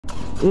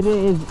It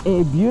is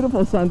a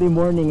beautiful Sunday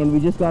morning and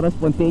we just got a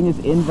spontaneous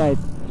invite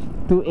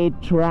to a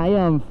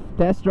Triumph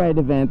test ride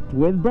event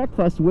with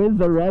breakfast with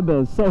the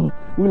Rebels. So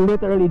we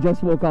literally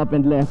just woke up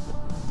and left.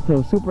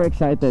 So super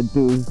excited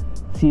to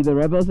see the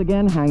Rebels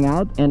again, hang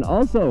out, and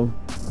also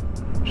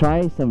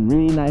try some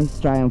really nice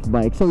Triumph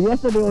bikes. So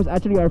yesterday was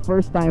actually our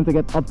first time to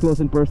get up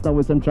close and personal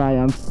with some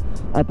Triumphs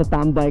at the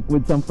Tam bike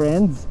with some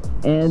friends.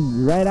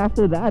 And right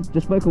after that,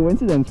 just by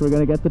coincidence, we're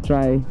gonna get to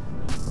try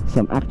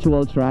some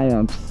actual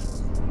Triumphs.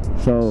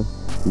 So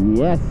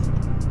yes.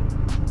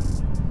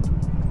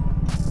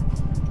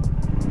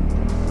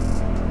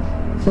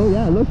 So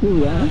yeah, look here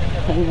we are.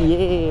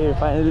 Yeah,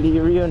 finally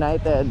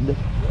reunited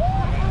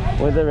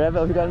with the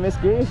Rebel. We got Miss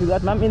Grace, we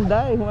got Ma'am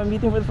Inday, who I'm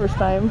meeting for the first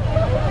time.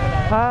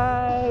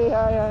 Hi,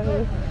 hi,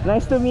 hi.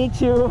 Nice to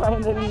meet you,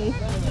 finally.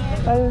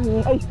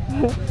 Hi.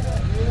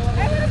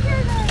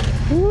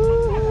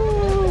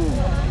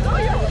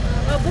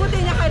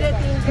 Buti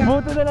nakarating ka.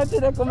 Buti na lang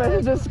chinek ko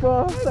messages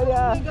ko.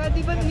 Saya. Oh my God,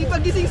 di pa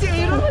gising si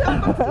Aaron, walang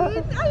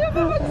vaccine. Ayaw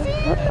pa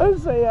vaccine. Ang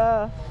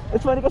saya.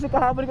 It's funny kasi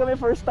kahapon kami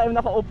first time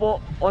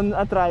nakaupo on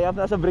a Triumph,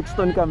 nasa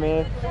Brixton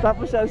kami.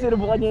 Tapos siya,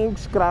 sinubukan niya yung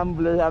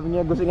Scrambler. Sabi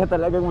niya gusto niya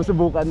talagang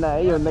masubukan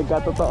na. Ayun,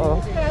 nagkatotoo.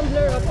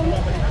 Scrambler.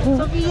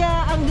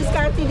 Sophia, ang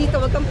diskarte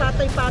dito, wag kang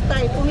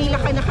patay-patay. Pumila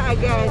ka na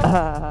kaagad.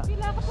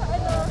 Pila ka sa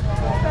ano,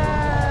 sa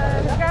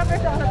Scrambler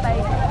sa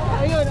Tiger.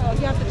 Ayun, oh,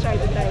 you have to try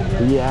the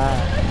Tiger. Yeah.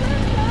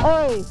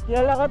 Oy,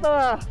 kilala ko to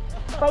ah.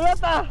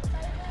 Payata!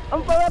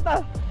 Ang payata!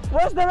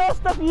 Where's the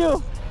rest of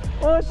you?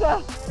 Oh, siya.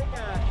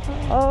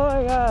 Oh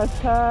my gosh,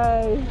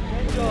 hi.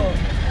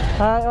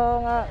 Hi,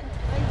 oo nga.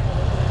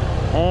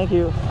 Thank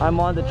you.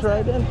 I'm on the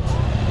Trident.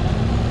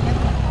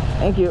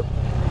 Thank you.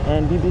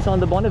 And BB's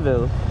on the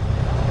Bonneville.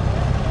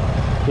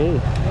 Okay.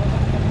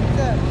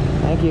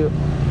 Thank you.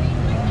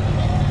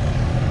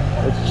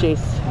 Let's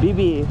chase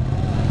BB,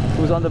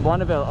 who's on the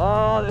Bonneville.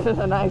 Oh, this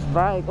is a nice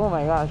bike. Oh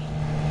my gosh.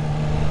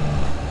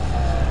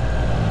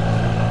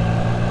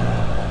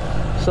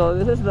 So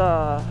this is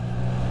the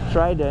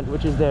Trident,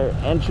 which is their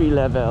entry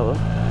level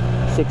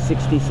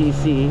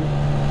 660cc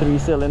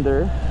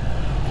 3-cylinder.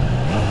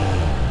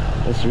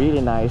 It's really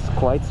nice,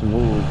 quite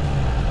smooth.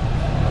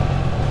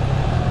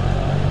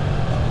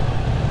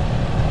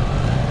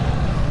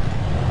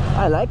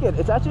 I like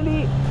it. It's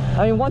actually,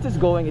 I mean, once it's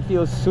going, it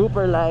feels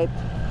super light.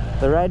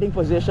 The riding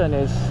position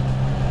is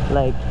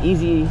like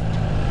easy,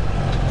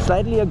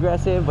 slightly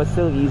aggressive but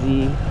still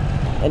easy,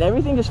 and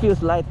everything just feels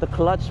light. The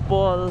clutch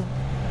pull,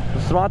 the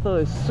throttle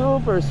is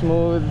super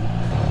smooth.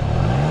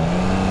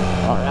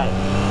 All right.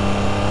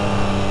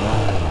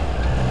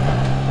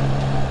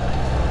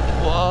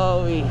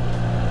 Whoa,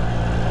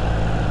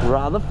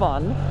 rather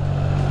fun.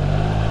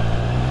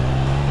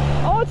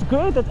 Oh, it's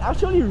great. It's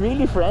actually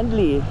really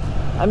friendly.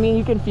 I mean,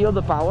 you can feel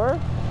the power,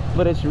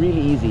 but it's really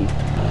easy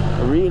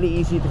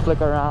to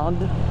flick around.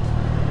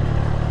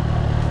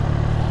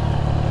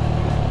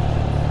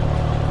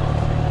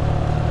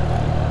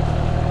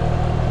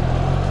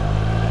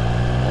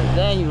 And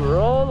then you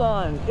roll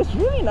on. It's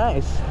really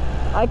nice.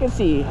 I can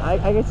see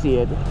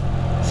it.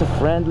 It's a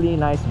friendly,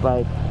 nice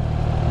bike.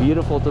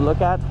 Beautiful to look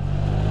at,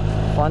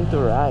 fun to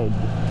ride.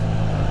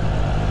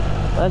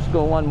 Let's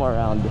go one more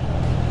round.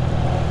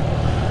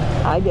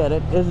 I get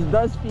it. This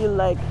does feel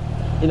like,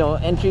 you know,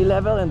 entry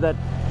level, and that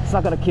it's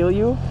not gonna kill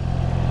you,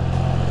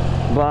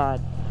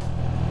 but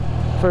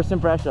first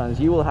impressions,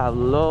 you will have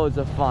loads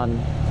of fun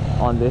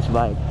on this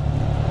bike,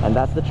 and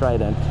that's the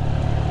Trident.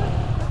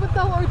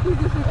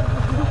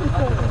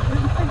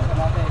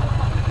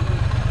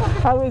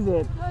 How is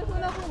it?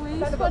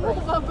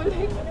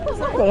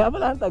 Kaya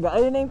pala ang taga.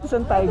 Ayun na yung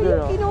isang Tiger.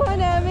 Yung kinuha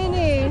namin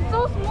eh.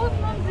 So smooth,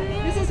 Ma'am.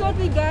 This is what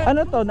we got.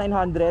 Ano to?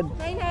 900?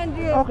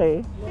 900.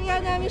 Okay. Kaya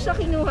namin siya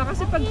kinuha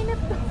kasi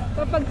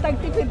kapag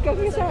tagtipid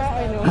kami sa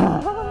ano,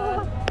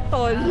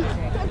 tol.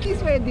 At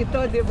least pwede to,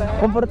 di ba?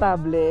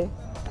 Komportable.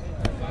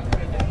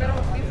 Pero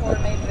before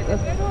 900.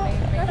 Pero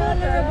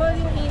tolerable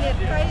yung init.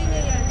 Kaya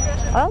niya yan.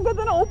 Ang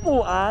ganda ng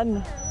upuan.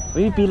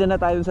 Uy, pila na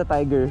tayo sa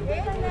Tiger.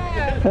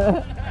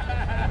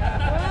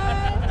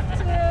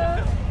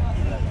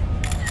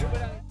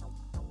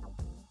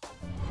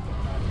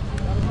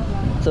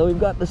 So we've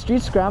got the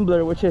Street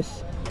Scrambler, which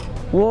is,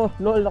 whoa,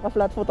 lol,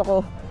 naka-flat foot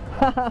ako.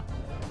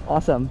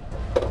 Awesome.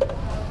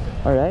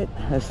 Alright,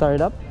 let's start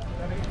it up.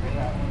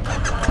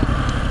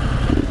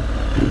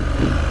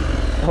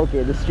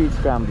 Okay, the Street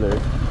Scrambler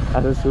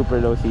has a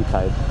super low seat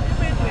height.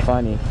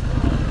 Funny.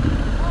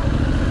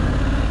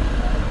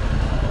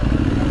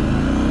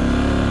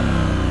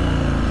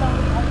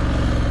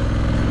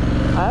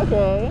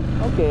 Okay,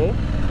 okay.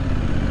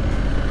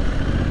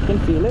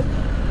 Can feel it.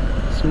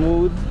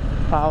 Smooth,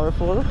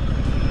 powerful.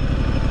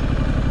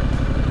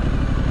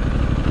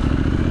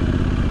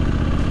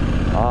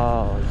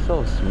 Oh, it's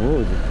so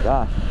smooth.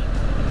 Gosh,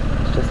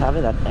 just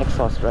having that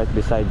exhaust right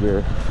beside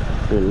your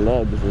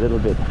leg is a little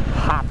bit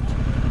hot.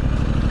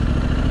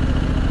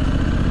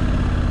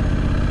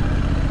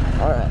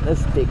 All right,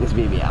 let's take this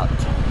baby out.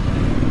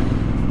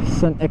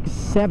 It's an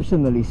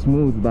exceptionally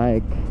smooth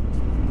bike.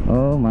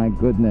 Oh my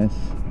goodness.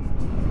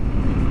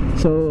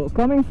 So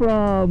coming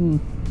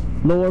from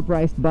lower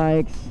priced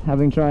bikes,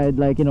 having tried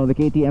like, you know, the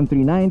KTM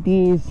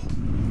 390s,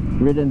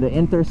 ridden the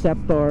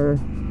Interceptor,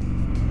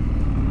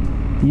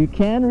 you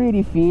can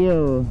really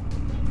feel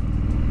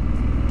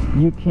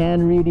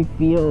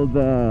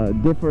the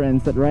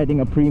difference that riding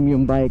a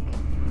premium bike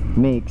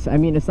makes. I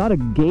mean, it's not a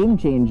game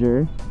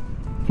changer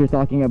if you're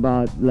talking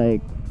about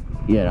like,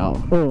 you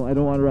know, oh, I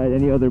don't want to ride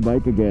any other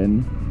bike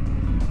again,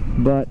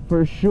 but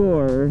for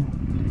sure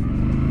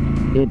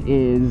it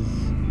is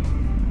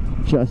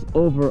just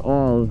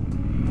overall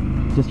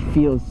just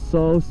feels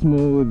so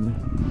smooth.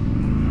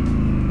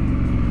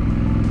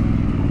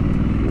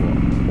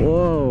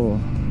 Whoa.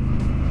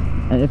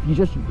 And if you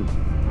just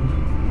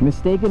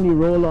mistakenly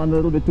roll on a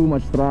little bit too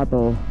much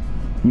throttle,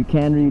 you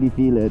can really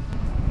feel it.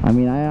 I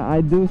mean,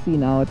 I do see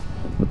now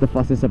what the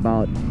fuss is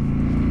about.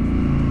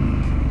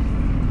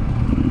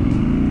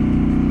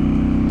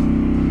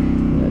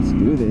 Let's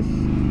do this.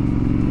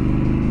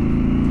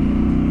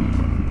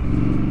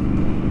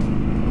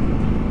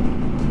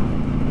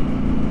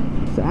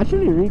 It's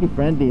actually really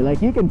friendly.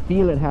 Like, you can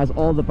feel it has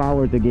all the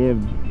power to give,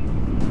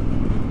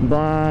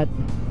 but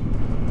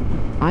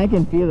I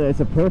can feel that it's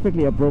a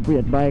perfectly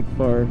appropriate bike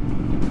for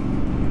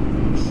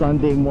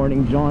Sunday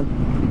morning jaunt.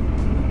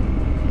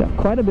 Got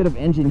quite a bit of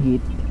engine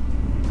heat,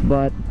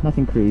 but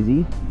nothing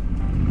crazy.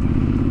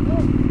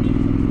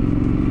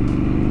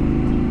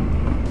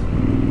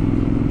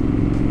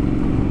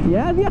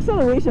 Yeah, the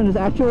acceleration is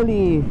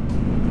actually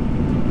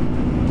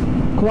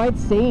quite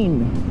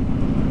sane.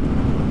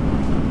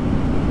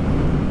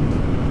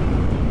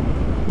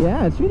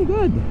 Yeah, it's really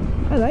good.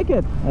 I like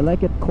it. I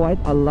like it quite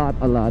a lot.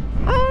 I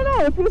don't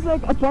know, it feels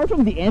like, apart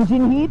from the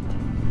engine heat,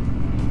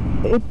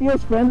 it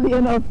feels friendly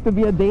enough to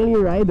be a daily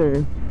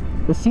rider.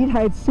 The seat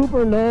height's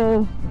super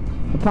low,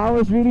 the power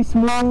is really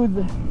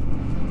smooth,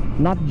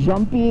 not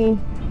jumpy.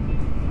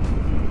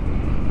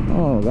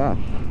 Oh gosh.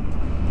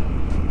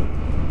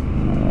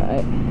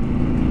 Alright.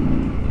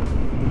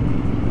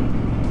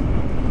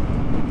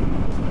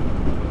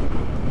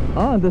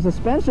 Oh, and the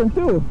suspension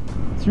too.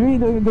 It's really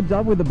doing a good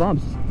job with the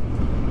bumps.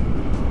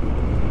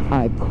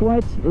 I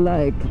quite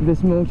like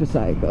this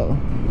motorcycle.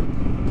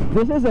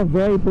 This is a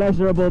very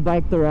pleasurable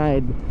bike to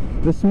ride.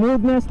 The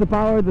smoothness, the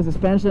power, the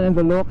suspension, and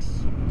the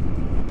looks.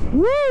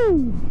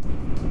 Woo!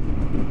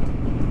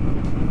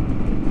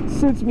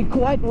 Suits me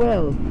quite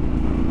well.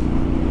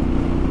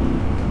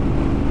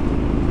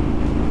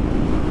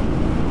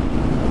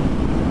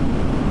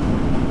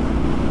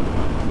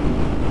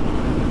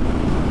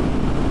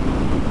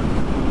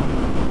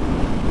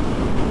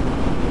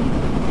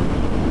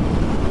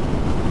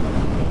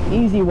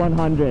 Easy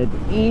 100,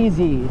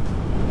 easy.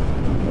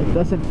 It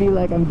doesn't feel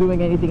like I'm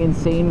doing anything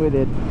insane with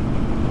it.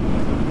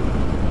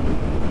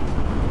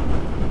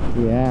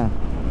 Yeah,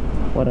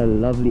 what a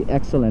lovely,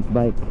 excellent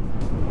bike.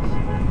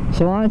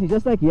 So honestly,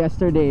 just like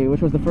yesterday,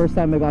 which was the first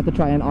time I got to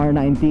try an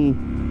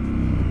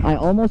R90, I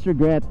almost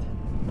regret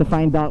to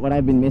find out what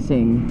I've been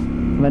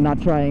missing when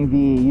not trying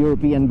the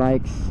European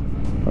bikes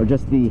or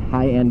just the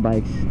high-end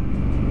bikes.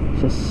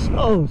 It's just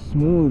so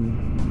smooth.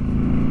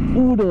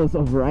 Oodles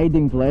of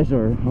riding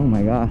pleasure. Oh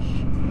my gosh,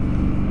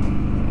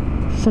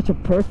 such a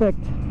perfect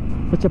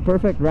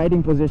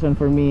riding position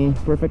for me,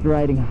 perfect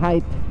riding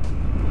height.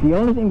 The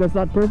only thing that's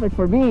not perfect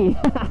for me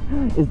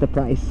is the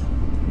price.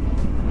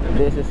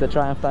 This is the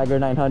Triumph Tiger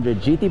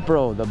 900 GT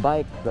Pro, the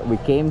bike that we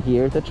came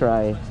here to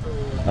try,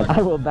 and I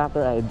will back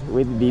ride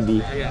with BB.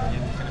 Ayan, yan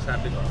yung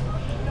sinasabi ko.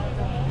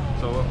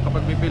 So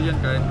kapag may billion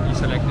ka, you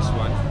select this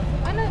one.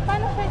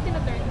 Paano siya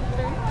tinaturn?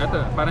 Ito,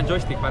 parang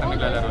joystick, parang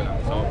naglalaro lang.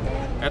 So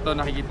ito,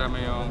 nakikita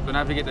mo yung to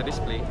navigate the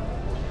display.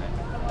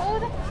 Oh,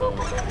 that's so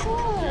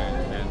cool. Yan,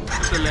 then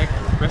to select,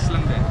 press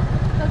lang din.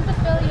 So sa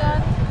billion,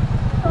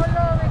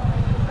 solo with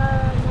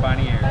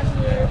Panniers.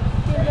 panniers,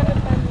 billion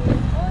with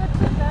panniers. Oh,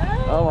 that's so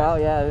nice. Oh wow,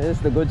 yeah, this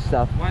is the good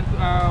stuff. One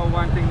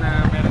thing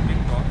na meron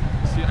din ko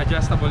is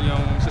adjustable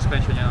yung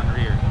suspension niya on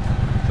rear.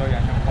 So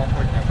yan, yung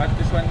comfort niya. But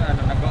this one,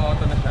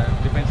 nag-auto na siya,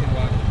 depends on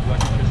what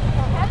you choose.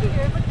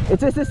 Heavier, but Is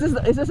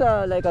this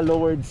like a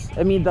lowered,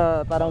 I mean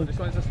the parang This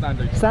one is a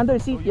standard.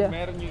 standard seat, So, yeah.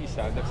 meron yung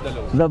isa, that's the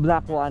lowest. The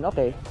black one,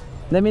 okay.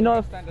 Let me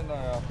know if, Standard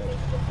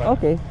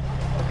okay.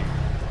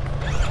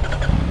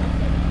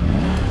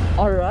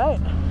 Alright.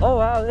 Oh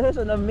wow, this is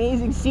an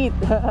amazing seat.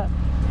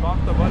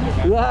 Comfortable.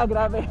 Yeah,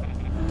 grabe.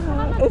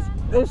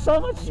 There's so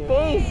much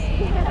space.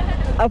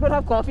 I could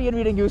have coffee and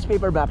read a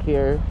newspaper back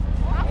here.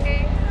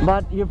 okay.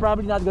 But you're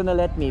probably not gonna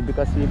let me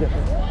because you don't...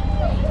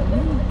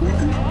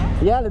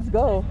 Yeah, let's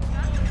go.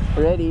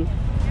 Ready.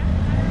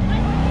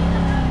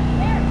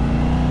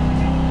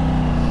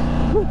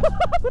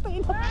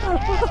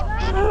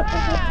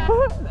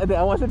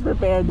 I wasn't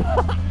prepared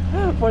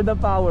for the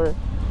power.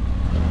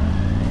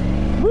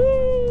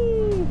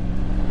 Whee!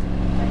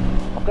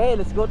 Okay,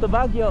 let's go to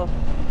Baguio.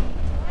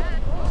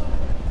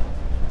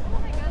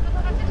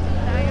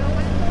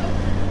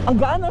 Ang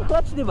gaan ng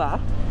clutch, di ba?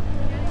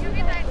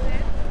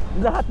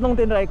 Lahat nung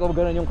tinry ko,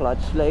 ganun yung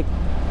clutch. Like,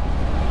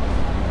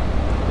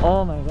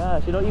 oh my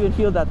gosh, you don't even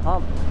feel that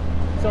hump.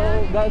 So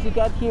guys, you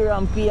can't hear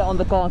Pia on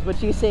the comms, but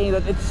she's saying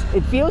that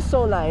it feels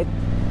so light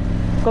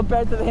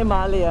compared to the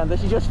Himalayan, that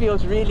she just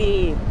feels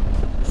really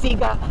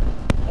siga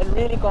and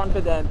really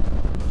confident.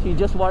 She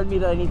just warned me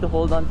that I need to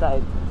hold on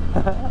tight.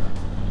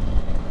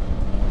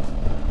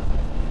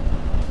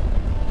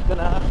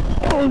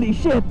 Holy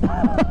shit!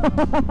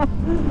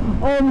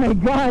 Oh my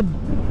god!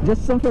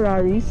 Just some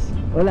Ferraris,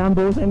 or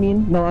Lambos, I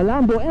mean. No, a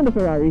Lambo and a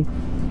Ferrari.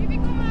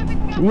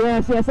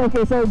 Yes,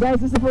 okay, so guys,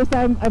 this is the first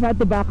time I've had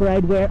to back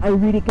ride where I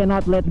really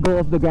cannot let go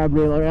of the grab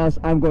rail or else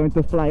I'm going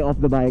to fly off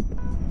the bike.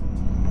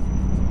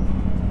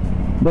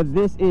 But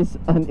this is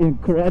an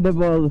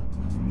incredible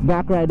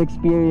back ride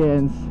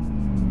experience.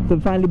 To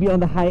finally be on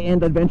the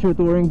high-end adventure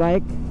touring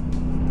bike,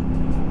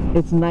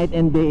 it's night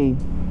and day.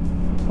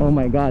 Oh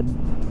my god.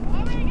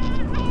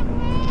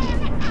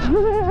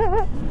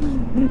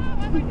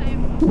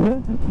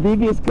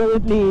 Bibi is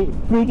currently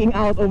freaking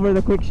out over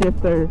the quick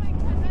shifter.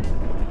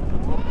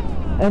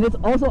 And it's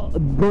also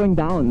going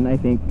down, I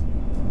think.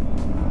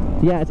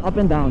 Yeah, it's up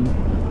and down.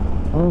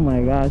 Oh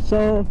my gosh.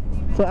 So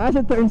as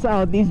it turns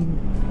out, these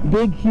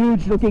big,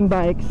 huge looking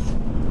bikes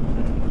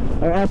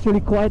are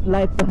actually quite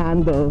light to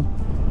handle.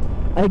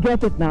 I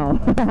get it now.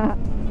 Oh my god,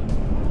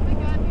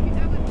 Bibi,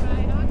 that was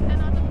right. I was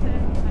 10 out of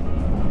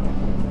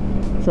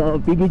 10. So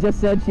Bibi just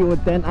said she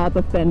would 10 out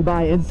of 10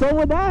 buy, and so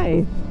would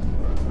I.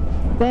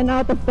 10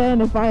 out of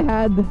 10 if I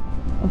had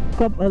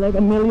like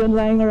a million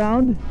lying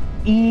around.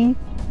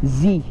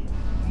 Easy.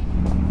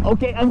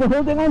 Okay, I'm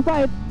holding on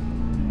tight.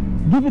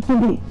 Give it to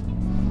me.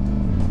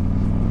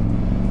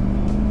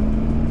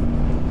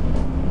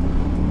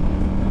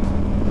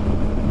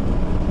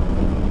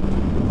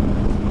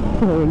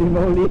 Holy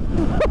moly.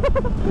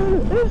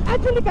 It's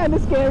actually kind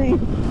of scary.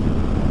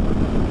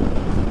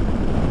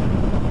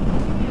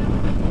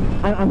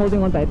 I'm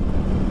holding on tight.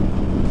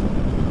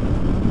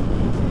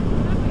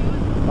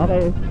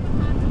 Okay.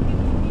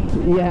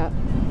 Yeah.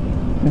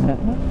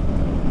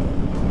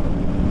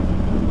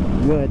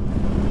 Good.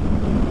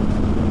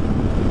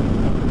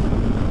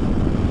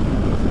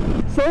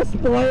 So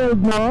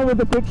spoiled now with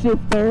the quick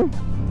shifter.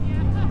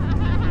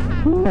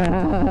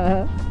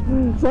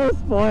 So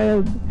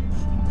spoiled.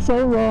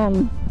 So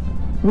wrong.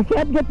 We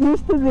can't get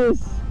used to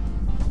this.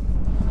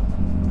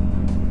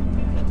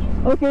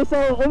 Okay,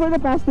 so over the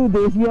past 2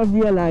 days we have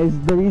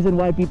realized the reason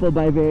why people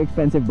buy very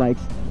expensive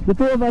bikes. The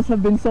two of us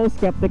have been so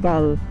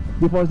skeptical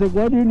before. It's like,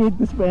 why do you need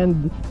to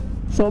spend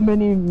so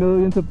many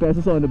millions of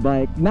pesos on a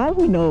bike? Now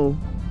we know.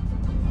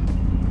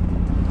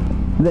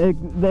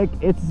 Like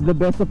it's the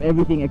best of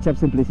everything except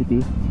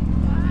simplicity.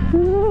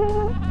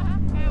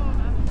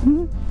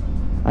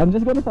 I'm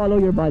just gonna follow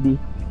your body.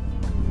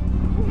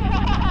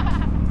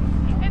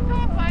 It's so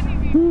funny,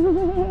 Bibi.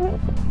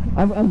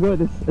 I'm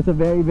good. It's a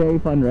very, very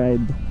fun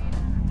ride.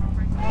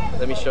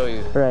 Let me show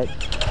you. Right.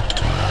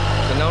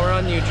 So now we're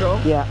on neutral.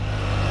 Yeah.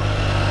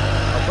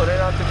 I'll put it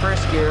on to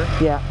first gear.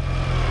 Yeah.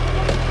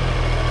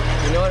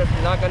 You know what?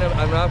 I'm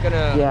not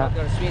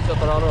gonna switch the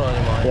throttle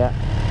anymore. Yeah.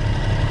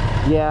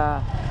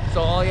 Yeah. So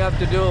all you have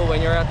to do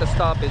when you're at the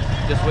stop is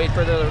just wait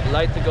for the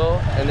light to go,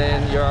 and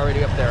then you're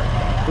already up there.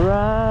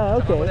 Right.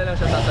 Saka mo na Okay. lang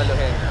siya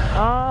sasaluhin.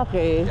 Ah,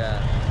 okay. Yeah.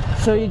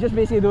 So you just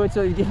basically do it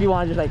so if you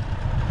want to just like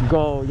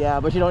go, yeah,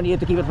 but you don't need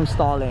to keep it from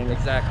stalling.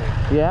 Exactly.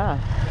 Yeah.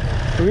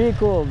 Really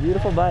cool.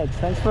 Beautiful bikes.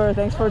 Thanks for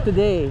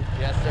today.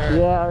 Yes, sir.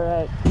 Yeah,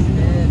 alright.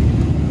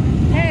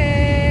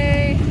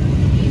 Hey!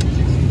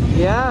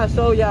 Yeah,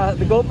 so yeah,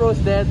 the GoPro's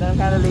dead and I'm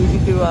kinda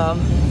lazy to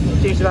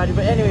change the battery.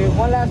 But anyway,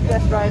 one last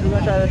test ride. We're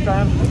gonna try the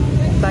Triumph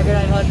Tiger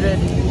 900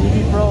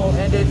 EV Pro,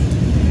 and it's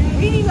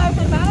really light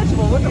and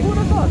manageable. Who would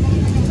have thought?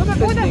 Look at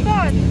this Who'd have thing.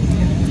 thought?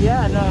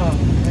 Yeah, no.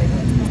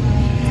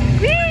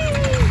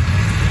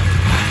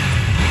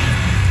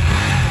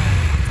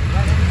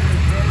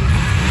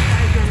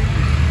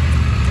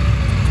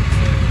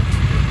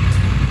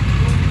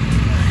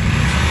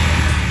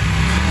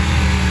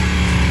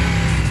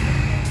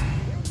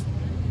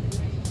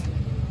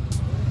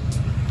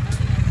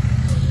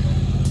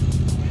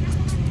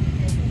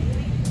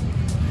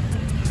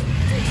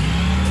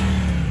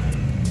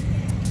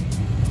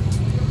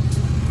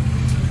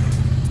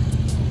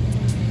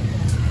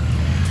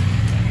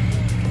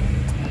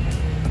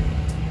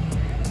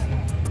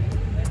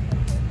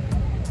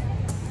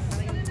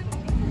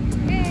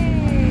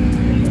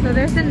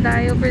 There's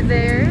Sendai over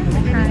there,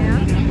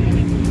 Triumph.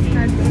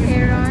 That's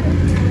Heron,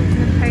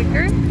 the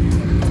Tiger.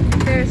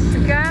 There's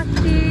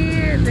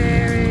Gaki,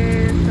 there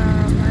is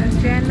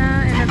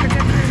Jenna, and I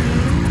forget her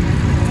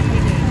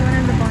name. The one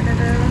in the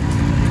Bonneville.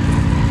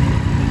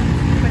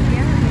 But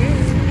yeah,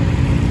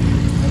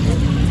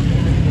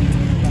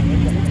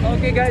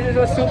 Okay guys, this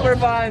was super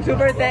fun.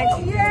 Super thanks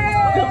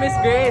to Miss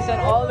Grace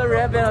and all the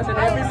rebels and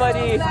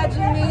everybody. Glad you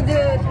made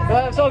it.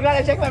 Well, I'm so glad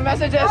I checked my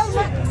messages.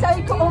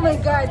 Sabi ko, oh my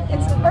God,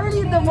 it's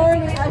early in the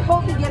morning. I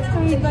hope he gets to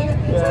read my...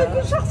 Sabi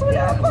ko, shucks,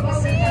 wala akong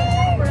see.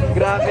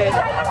 Grabe.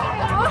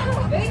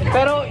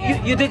 Pero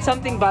you did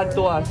something bad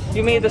to us.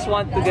 You made us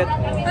want to get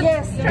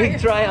Yes, big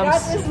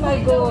triumphs. that is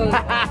my goal.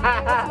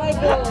 That's my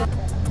goal.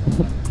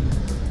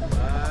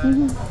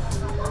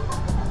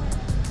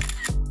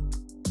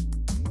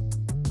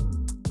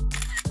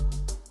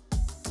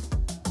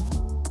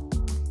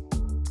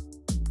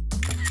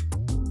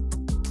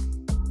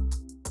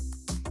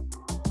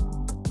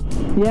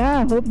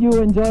 yeah, hope you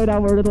enjoyed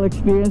our little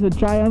experience with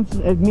Triumphs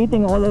and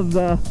meeting all of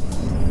the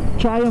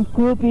Triumph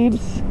cool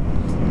peeps.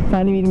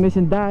 Finally meeting Miss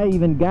and Dai,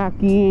 even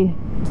Gaki,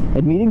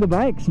 and meeting the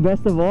bikes,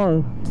 best of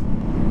all.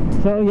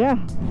 So yeah,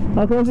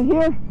 I'll close it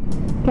here.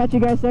 Catch you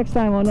guys next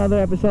time on another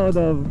episode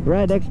of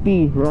Ride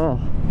XP Raw.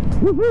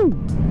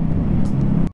 Woohoo!